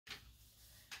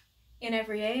In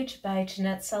Every Age by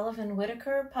Janet Sullivan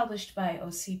Whitaker, published by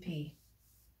OCP.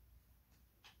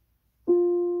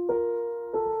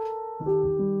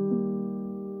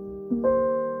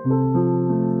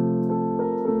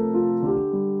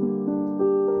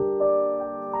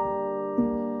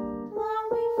 Long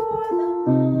before the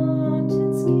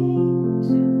mountains came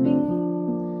to be,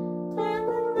 and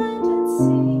the land and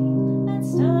sea and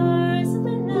stars of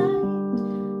the night,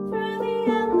 through the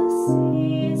endless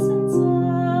seasons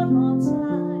of all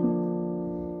time,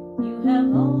 you have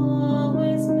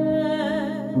always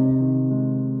been,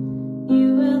 you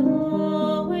will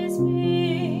always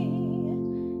be,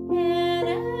 in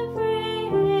every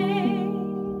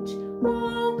age,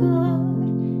 oh God,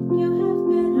 you have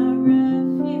been our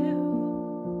refuge.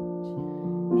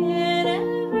 In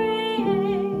every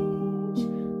age,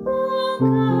 oh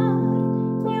God,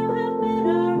 you have been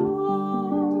our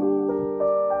home.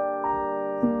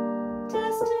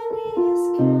 Destiny is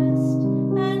cast,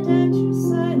 and at your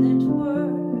silent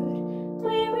word,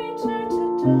 we return to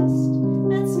dust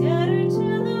and scatter to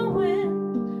the wind.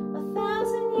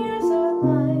 1,000 years are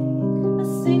like a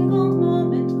single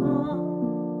moment gone,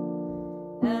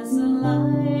 as a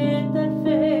light that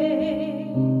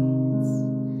fades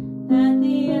at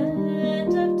the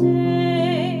end of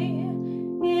day.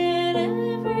 In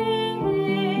every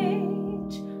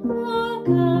age, oh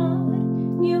God,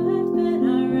 you have been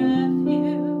our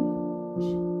refuge.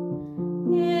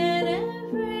 In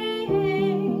every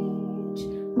age,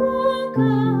 oh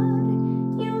God,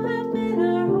 you have been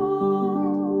our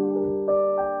home.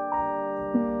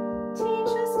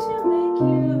 Teach us to make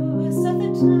use of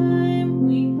the time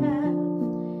we have.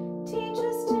 Teach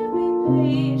us to be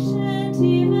patient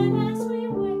even as